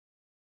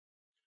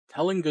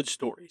telling good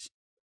stories,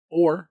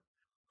 or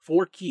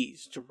 4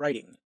 keys to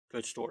writing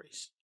good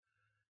stories.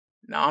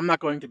 Now, I'm not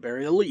going to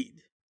bury the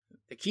lead.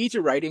 The key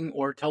to writing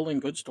or telling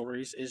good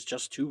stories is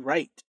just to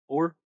write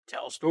or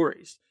tell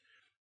stories,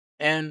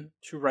 and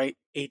to write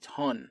a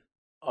ton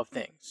of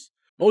things.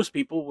 Most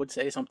people would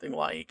say something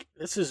like,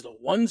 "This is the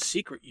one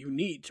secret you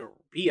need to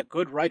be a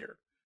good writer."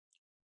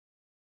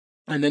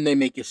 And then they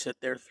make you sit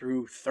there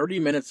through 30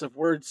 minutes of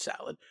word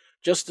salad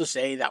just to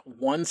say that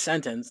one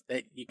sentence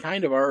that you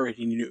kind of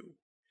already knew.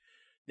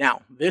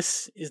 Now,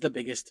 this is the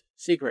biggest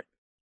secret.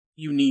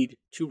 You need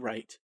to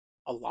write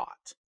a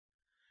lot.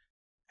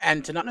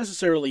 And to not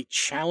necessarily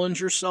challenge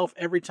yourself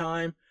every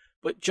time,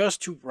 but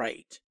just to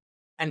write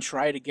and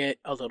try to get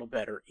a little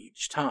better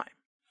each time.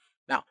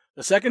 Now,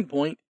 the second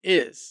point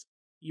is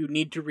you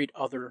need to read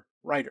other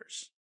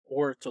writers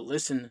or to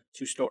listen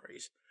to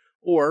stories.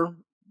 Or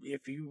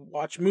if you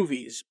watch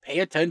movies, pay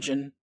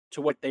attention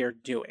to what they are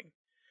doing.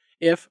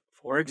 If,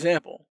 for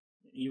example,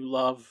 you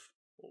love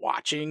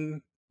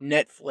watching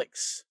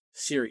Netflix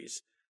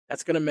series,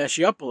 that's going to mess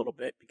you up a little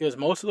bit because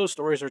most of those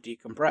stories are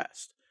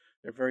decompressed.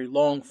 They're very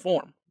long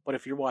form. But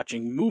if you're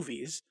watching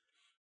movies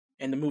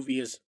and the movie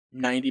is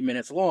 90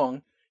 minutes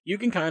long, you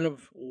can kind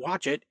of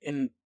watch it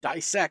and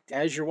dissect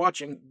as you're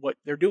watching what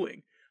they're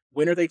doing.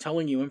 When are they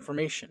telling you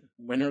information?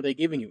 When are they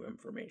giving you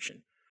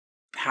information?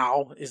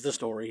 How is the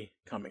story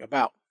coming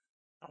about?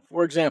 Now,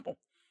 for example,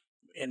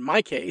 in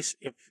my case,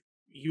 if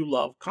you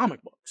love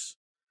comic books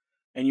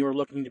and you are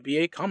looking to be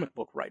a comic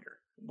book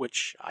writer,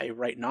 which I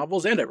write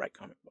novels and I write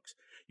comic books,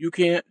 you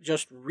can't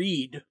just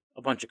read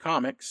a bunch of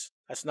comics.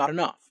 That's not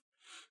enough.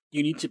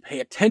 You need to pay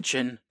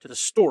attention to the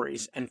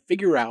stories and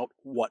figure out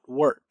what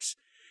works.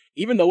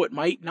 Even though it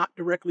might not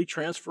directly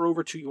transfer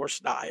over to your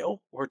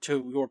style or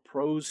to your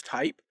prose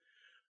type,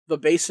 the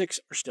basics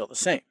are still the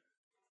same.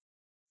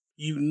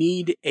 You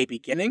need a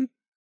beginning,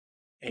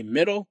 a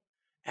middle,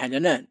 and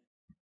an end.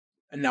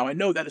 And now I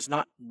know that is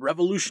not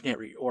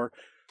revolutionary or,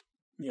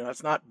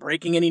 that's not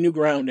breaking any new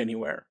ground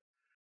anywhere.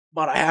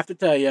 But I have to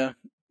tell you,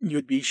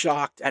 you'd be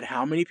shocked at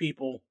how many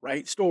people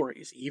write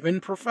stories,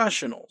 even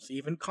professionals,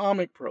 even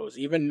comic pros,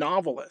 even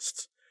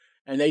novelists,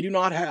 and they do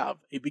not have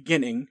a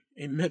beginning,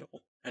 a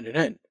middle, and an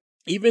end.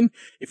 Even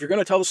if you're going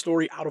to tell the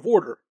story out of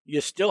order,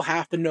 you still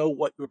have to know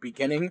what your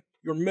beginning,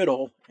 your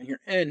middle, and your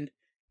end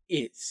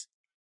is.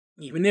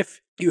 Even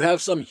if you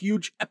have some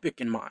huge epic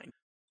in mind,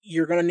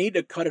 you're going to need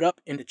to cut it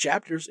up into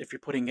chapters if you're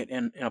putting it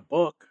in a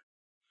book.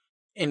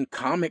 In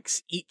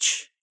comics,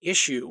 each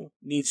issue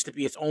needs to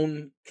be its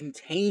own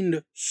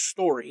contained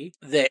story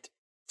that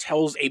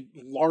tells a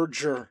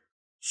larger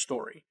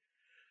story.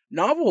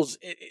 Novels,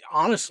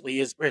 honestly,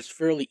 is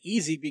fairly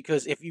easy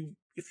because if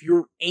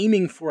you're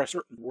aiming for a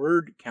certain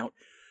word count,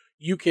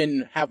 you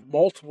can have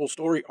multiple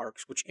story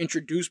arcs which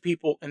introduce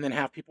people and then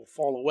have people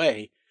fall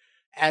away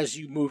as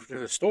you move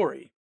through the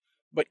story.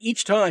 But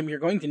each time you're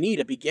going to need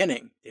a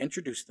beginning to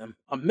introduce them,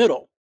 a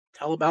middle,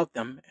 tell about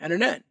them, and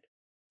an end.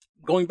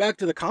 Going back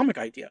to the comic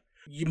idea,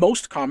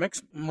 most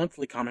comics,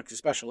 monthly comics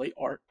especially,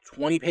 are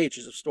 20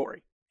 pages of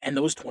story. And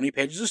those 20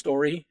 pages of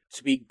story,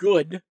 to be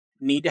good,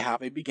 need to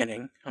have a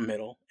beginning, a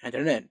middle, and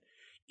an end.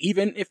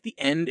 Even if the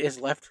end is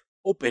left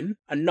open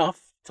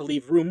enough to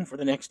leave room for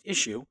the next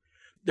issue,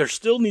 there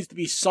still needs to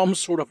be some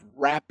sort of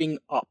wrapping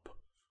up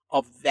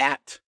of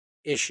that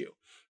issue.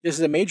 This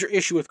is a major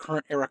issue with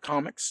current era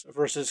comics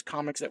versus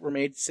comics that were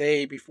made,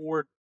 say,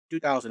 before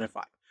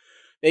 2005.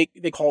 They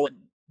call it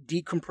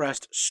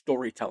decompressed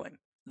storytelling.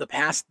 The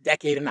past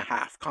decade and a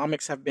half,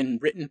 comics have been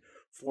written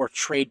for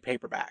trade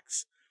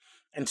paperbacks.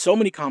 And so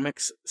many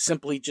comics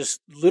simply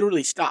just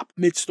literally stop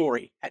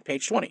mid-story at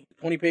page 20.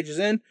 20 pages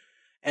in,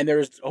 and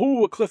there's, a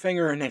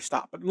cliffhanger, and they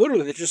stop. But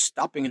literally, they're just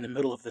stopping in the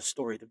middle of the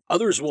story.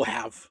 Others will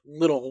have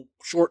little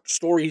short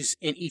stories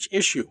in each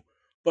issue.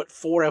 But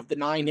 4 of the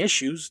 9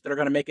 issues that are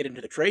going to make it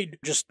into the trade,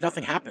 just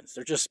nothing happens.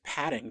 They're just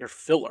padding. They're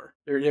filler.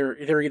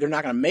 They're either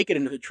not going to make it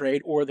into the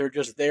trade, or they're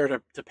just there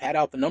to pad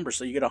out the numbers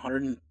so you get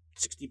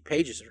 160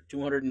 pages or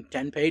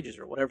 210 pages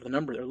or whatever the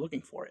number they're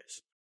looking for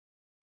is.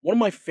 One of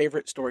my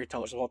favorite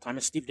storytellers of all time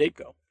is Steve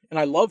Ditko. And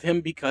I love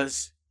him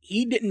because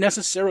he didn't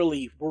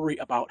necessarily worry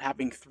about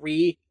having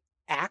 3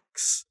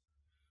 acts,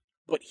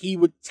 but he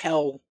would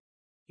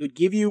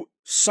give you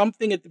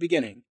something at the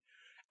beginning,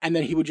 and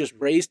then he would just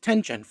raise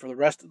tension for the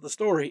rest of the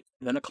story,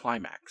 and then a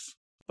climax.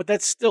 But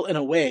that's still, in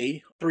a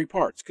way, 3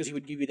 parts, because he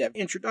would give you that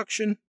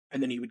introduction,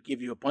 and then he would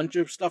give you a bunch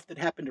of stuff that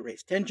happened to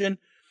raise tension,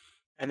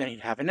 and then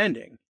he'd have an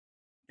ending.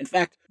 In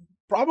fact,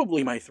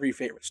 probably my 3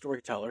 favorite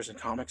storytellers in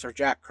comics are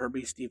Jack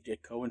Kirby, Steve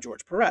Ditko, and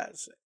George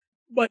Perez.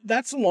 But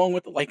that's along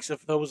with the likes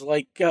of those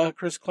like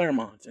Chris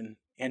Claremont and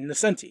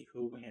Nocenti,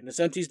 who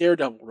Nocenti's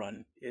Daredevil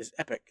run is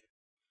epic.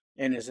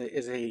 And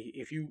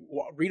if you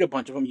read a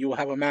bunch of them, you will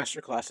have a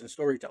masterclass in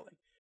storytelling.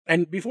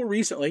 And before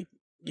recently,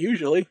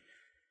 usually,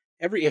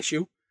 every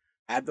issue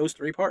had those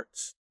 3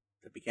 parts.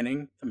 The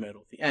beginning, the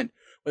middle, the end.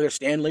 Whether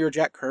Stan Lee or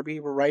Jack Kirby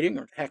were writing,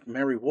 or heck,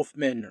 Mary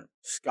Wolfman, or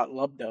Scott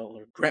Lobdell,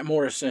 or Grant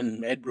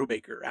Morrison, Ed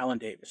Brubaker, Alan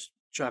Davis,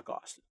 Chuck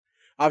Austin.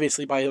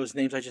 Obviously, by those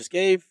names I just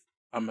gave,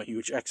 I'm a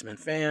huge X-Men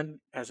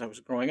fan as I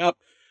was growing up,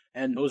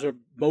 And those are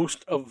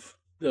most of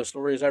the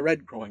stories I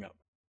read growing up.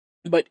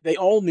 But they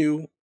all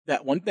knew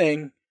that one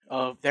thing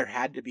of there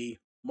had to be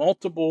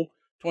multiple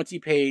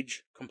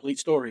 20-page complete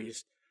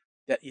stories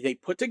that they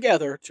put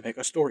together to make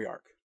a story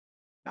arc.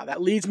 Now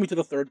that leads me to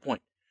the third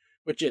point,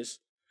 which is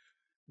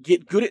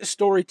get good at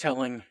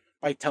storytelling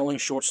by telling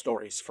short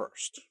stories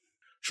first.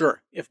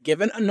 Sure, if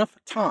given enough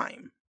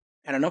time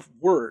and enough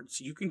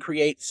words, you can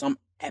create some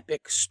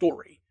epic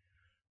story.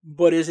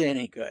 But is it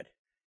any good?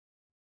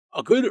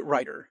 A good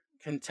writer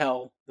can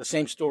tell the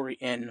same story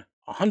in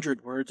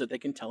 100 words that they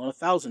can tell in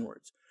 1,000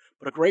 words.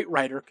 But a great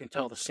writer can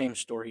tell the same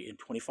story in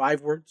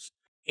 25 words,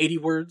 80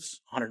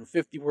 words,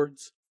 150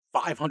 words,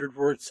 500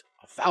 words,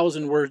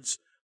 1,000 words,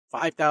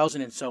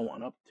 5,000, and so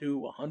on, up to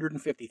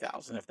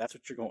 150,000 if that's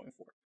what you're going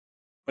for.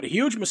 But a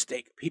huge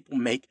mistake people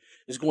make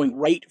is going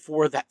right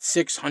for that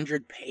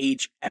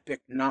 600-page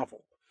epic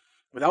novel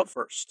without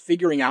first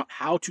figuring out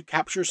how to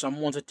capture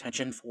someone's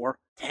attention for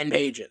 10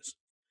 pages.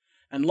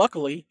 And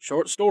luckily,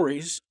 short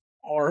stories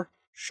are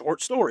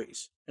short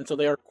stories, and so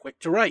they are quick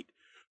to write.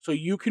 So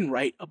you can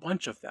write a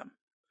bunch of them.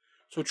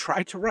 So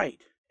try to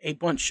write a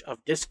bunch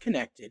of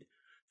disconnected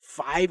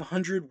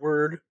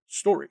 500-word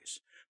stories.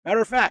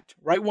 Matter of fact,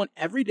 write one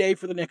every day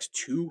for the next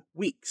 2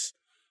 weeks.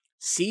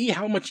 See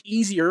how much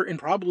easier and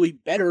probably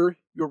better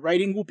your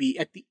writing will be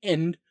at the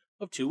end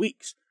of 2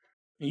 weeks.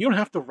 And you don't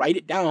have to write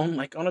it down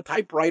like on a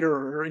typewriter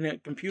or in a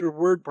computer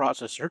word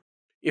processor.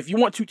 If you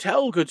want to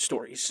tell good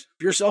stories,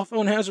 if your cell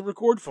phone has a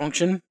record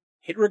function,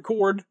 hit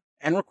record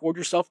and record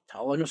yourself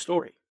telling a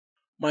story.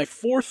 My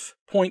fourth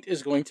point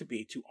is going to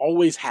be to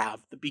always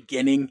have the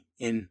beginning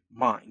in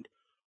mind.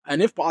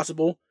 And if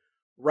possible,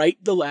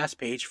 write the last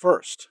page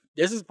first.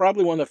 This is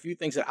probably one of the few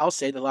things that I'll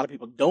say that a lot of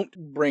people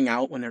don't bring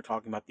out when they're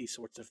talking about these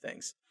sorts of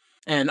things.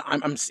 And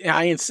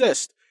I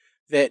insist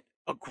that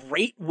a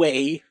great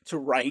way to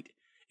write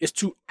is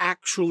to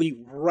actually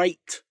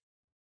write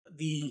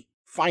the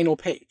final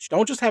page.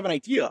 Don't just have an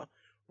idea,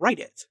 write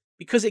it.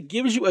 Because it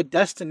gives you a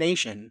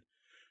destination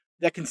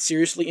that can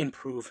seriously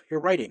improve your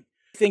writing.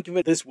 Think of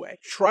it this way.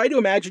 Try to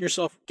imagine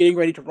yourself getting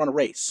ready to run a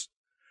race,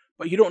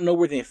 but you don't know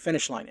where the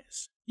finish line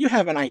is. You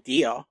have an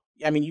idea.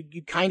 I mean,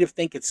 you kind of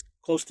think it's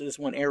close to this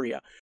one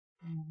area,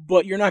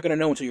 but you're not going to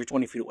know until you're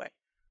 20 feet away.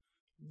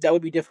 That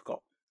would be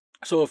difficult.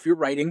 So if you're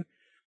writing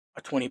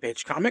a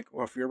 20-page comic,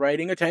 or if you're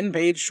writing a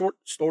 10-page short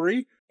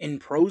story in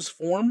prose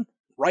form,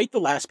 write the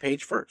last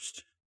page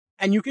first.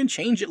 And you can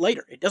change it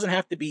later. It doesn't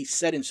have to be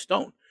set in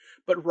stone,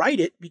 but write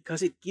it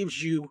because it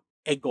gives you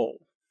a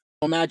goal.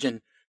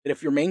 Imagine that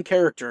if your main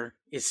character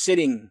is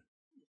sitting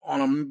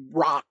on a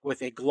rock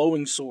with a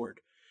glowing sword,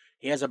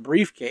 he has a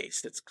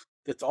briefcase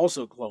that's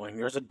also glowing.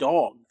 There's a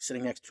dog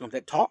sitting next to him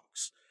that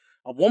talks.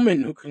 A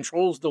woman who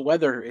controls the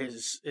weather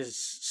is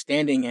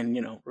standing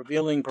and,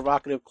 revealing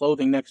provocative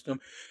clothing next to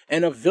him.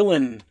 And a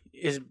villain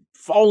is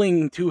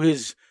falling to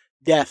his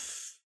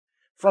death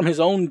from his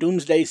own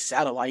doomsday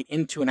satellite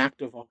into an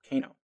active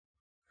volcano.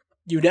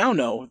 You now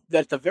know that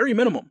at the very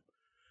minimum,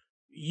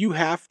 you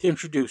have to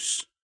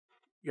introduce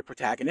your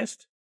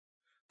protagonist,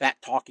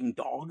 that talking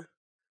dog,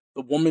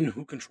 the woman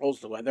who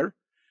controls the weather,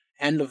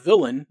 and the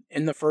villain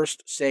in the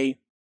first, say,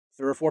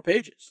 3 or 4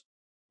 pages,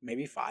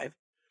 maybe 5.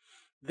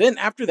 Then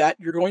after that,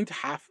 you're going to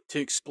have to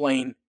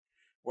explain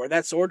where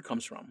that sword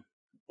comes from.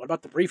 What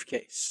about the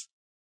briefcase?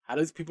 How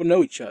do these people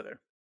know each other?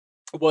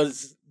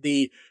 Was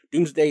the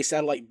Doomsday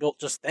satellite built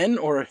just then,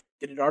 or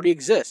did it already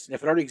exist? And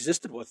if it already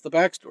existed, what's the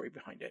backstory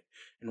behind it?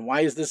 And why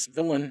is this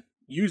villain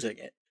using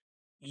it?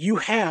 You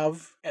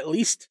have at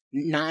least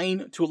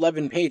 9 to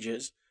 11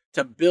 pages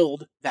to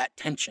build that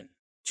tension,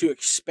 to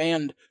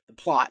expand the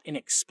plot and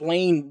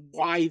explain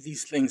why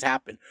these things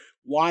happen,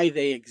 why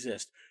they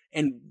exist,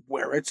 and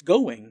where it's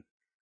going.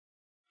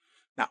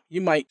 Now,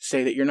 you might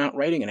say that you're not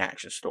writing an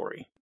action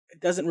story.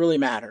 It doesn't really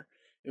matter.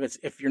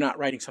 If you're not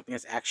writing something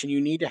that's action, you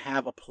need to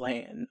have a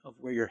plan of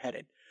where you're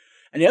headed.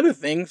 And the other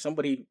thing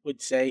somebody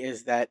would say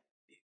is that,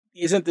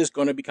 isn't this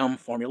going to become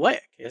formulaic?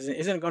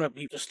 Isn't it going to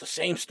be just the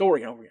same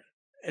story over again?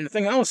 And the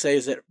thing I will say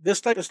is that this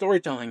type of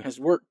storytelling has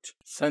worked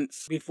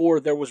since before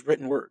there was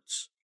written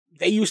words.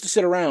 They used to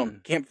sit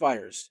around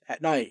campfires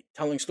at night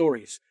telling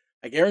stories.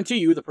 I guarantee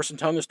you the person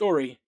telling the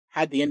story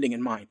had the ending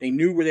in mind. They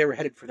knew where they were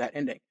headed for that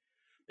ending.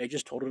 They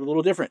just told it a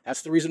little different.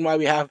 That's the reason why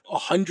we have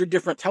 100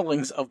 different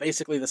tellings of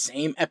basically the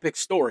same epic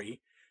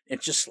story.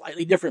 It's just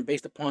slightly different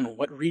based upon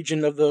what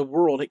region of the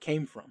world it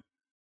came from.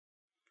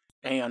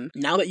 And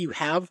now that you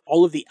have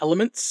all of the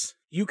elements,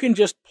 you can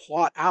just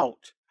plot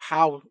out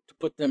how to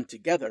put them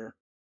together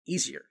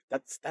easier.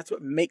 That's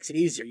what makes it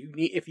easier.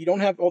 If you don't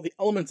have all the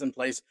elements in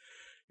place,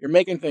 you're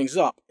making things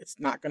up. It's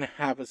not going to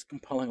have as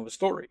compelling of a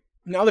story.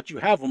 Now that you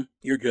have them,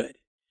 you're good.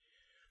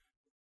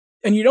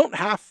 And you don't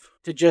have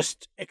to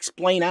just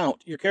explain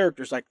out your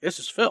characters like, this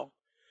is Phil.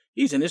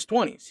 He's in his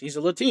 20s. He's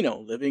a Latino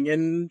living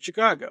in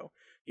Chicago.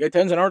 He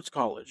attends an arts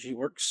college. He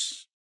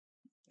works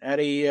at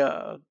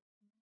a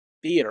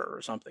theater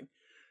or something.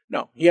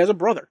 No, he has a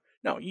brother.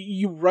 No,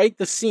 you write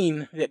the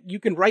scene that you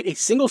can write a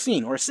single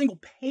scene or a single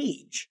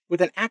page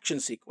with an action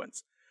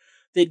sequence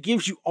that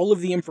gives you all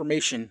of the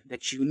information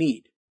that you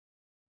need.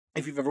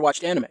 If you've ever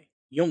watched anime,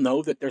 you'll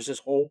know that there's this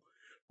whole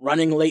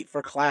running late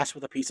for class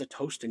with a piece of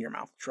toast in your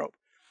mouth trope.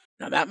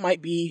 Now, that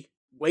might be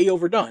way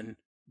overdone,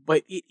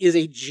 but it is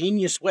a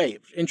genius way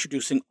of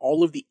introducing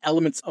all of the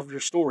elements of your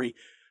story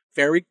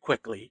very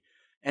quickly,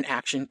 an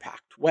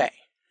action-packed way.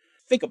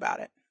 Think about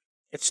it.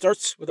 It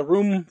starts with a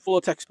room full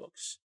of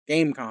textbooks,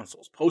 game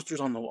consoles, posters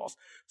on the walls.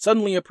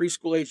 Suddenly, a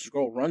preschool-aged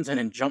girl runs in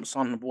and jumps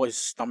on the boy's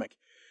stomach.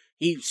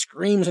 He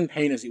screams in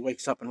pain as he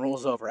wakes up and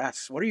rolls over,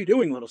 asks, "What are you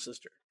doing, little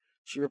sister?"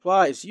 She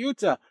replies,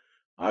 "Yuta,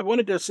 I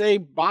wanted to say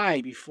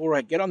bye before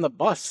I get on the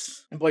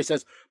bus." The boy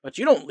says, "But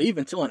you don't leave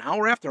until an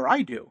hour after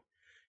I do."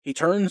 He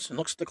turns and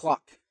looks at the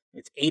clock.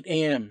 It's 8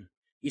 a.m.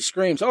 He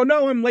screams, "Oh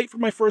no, I'm late for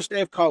my first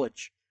day of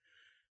college."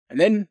 And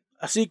then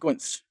a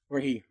sequence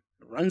where he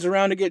runs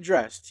around to get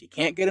dressed. He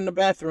can't get in the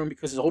bathroom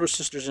because his older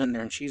sister's in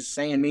there and she's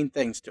saying mean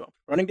things to him.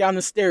 Running down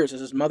the stairs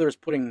as his mother is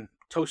putting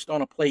toast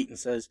on a plate and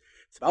says,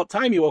 "It's about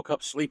time you woke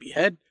up,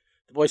 sleepyhead."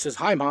 The boy says,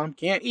 "Hi, Mom.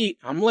 Can't eat.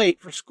 I'm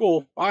late for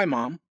school. Bye,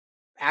 Mom."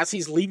 As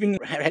he's leaving,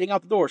 heading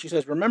out the door, she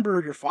says,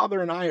 "Remember, your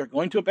father and I are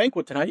going to a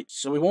banquet tonight,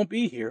 so we won't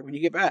be here when you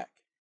get back."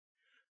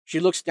 She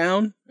looks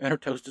down, and her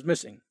toast is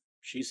missing.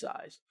 She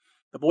sighs.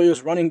 The boy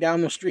is running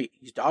down the street.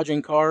 He's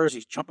dodging cars,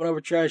 he's jumping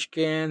over trash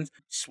cans,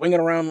 swinging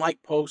around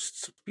light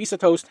posts, a piece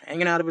of toast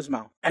hanging out of his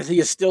mouth. As he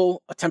is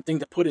still attempting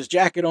to put his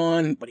jacket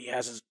on, but he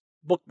has his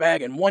book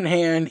bag in one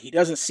hand, he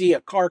doesn't see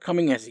a car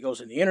coming as he goes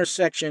in the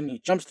intersection. He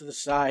jumps to the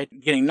side,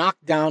 getting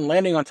knocked down,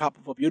 landing on top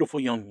of a beautiful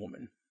young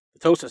woman. The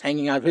toast is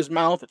hanging out of his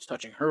mouth, it's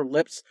touching her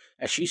lips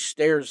as she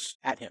stares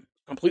at him.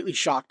 Completely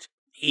shocked,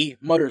 he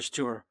mutters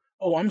to her,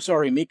 "Oh, I'm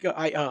sorry, Mika,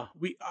 I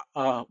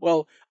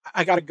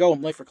gotta go,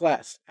 I'm late for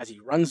class," as he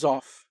runs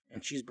off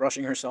and she's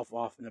brushing herself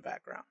off in the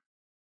background.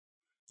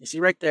 You see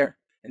right there,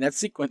 in that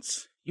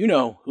sequence, you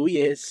know who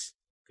he is,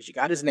 because you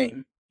got his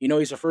name. You know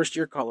he's a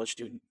first-year college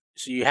student,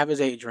 so you have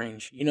his age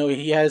range. You know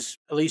he has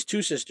at least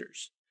 2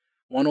 sisters,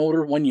 one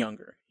older, one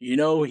younger. You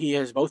know he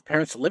has both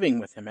parents living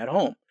with him at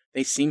home.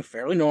 They seem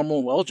fairly normal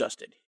and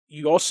well-adjusted.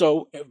 You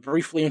also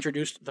briefly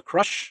introduced the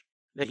crush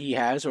that he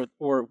has,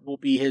 or will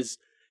be his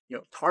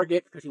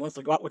target, because he wants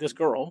to go out with this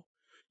girl.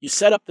 You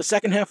set up the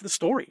second half of the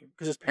story,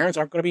 because his parents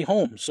aren't going to be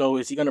home. So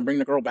is he going to bring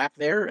the girl back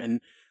there,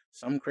 and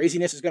some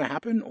craziness is going to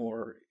happen?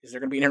 Or is there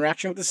going to be an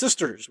interaction with the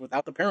sisters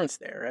without the parents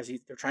there, as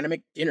they're trying to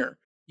make dinner?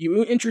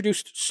 You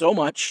introduced so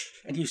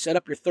much, and you set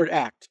up your third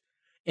act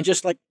in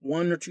just like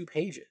 1 or 2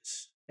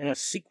 pages in a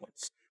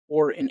sequence.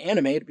 Or in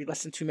anime, it'd be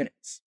less than 2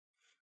 minutes.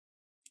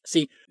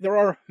 See, there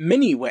are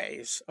many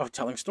ways of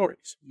telling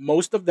stories.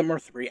 Most of them are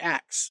 3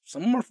 acts.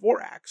 Some of them are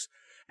 4 acts.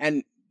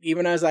 And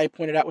even as I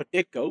pointed out with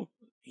Dotko,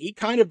 he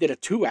kind of did a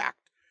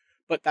 2-act,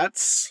 but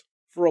that's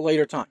for a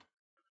later time.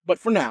 But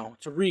for now,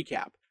 to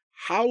recap,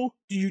 how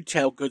do you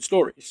tell good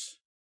stories?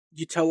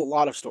 You tell a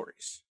lot of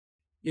stories.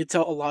 You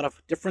tell a lot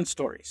of different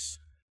stories.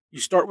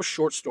 You start with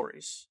short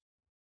stories.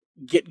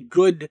 Get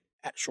good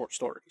at short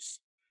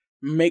stories.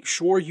 Make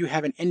sure you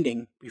have an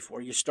ending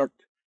before you start.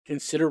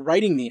 Consider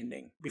writing the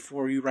ending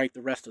before you write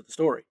the rest of the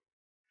story.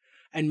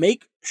 And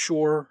make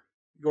sure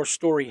your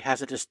story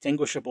has a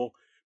distinguishable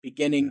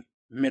beginning,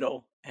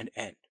 middle, and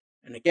end.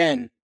 And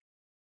again,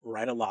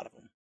 write a lot of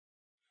them.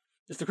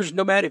 This is the Christian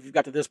Nomad. If you've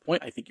got to this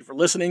point, I thank you for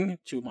listening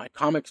to my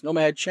Comics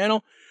Nomad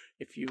channel.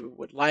 If you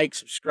would like,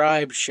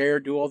 subscribe, share,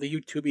 do all the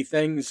YouTubey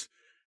things,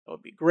 that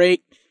would be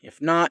great.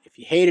 If not, if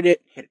you hated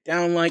it, hit a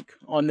down like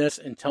on this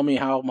and tell me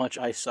how much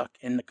I suck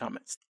in the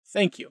comments.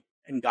 Thank you,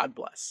 and God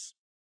bless.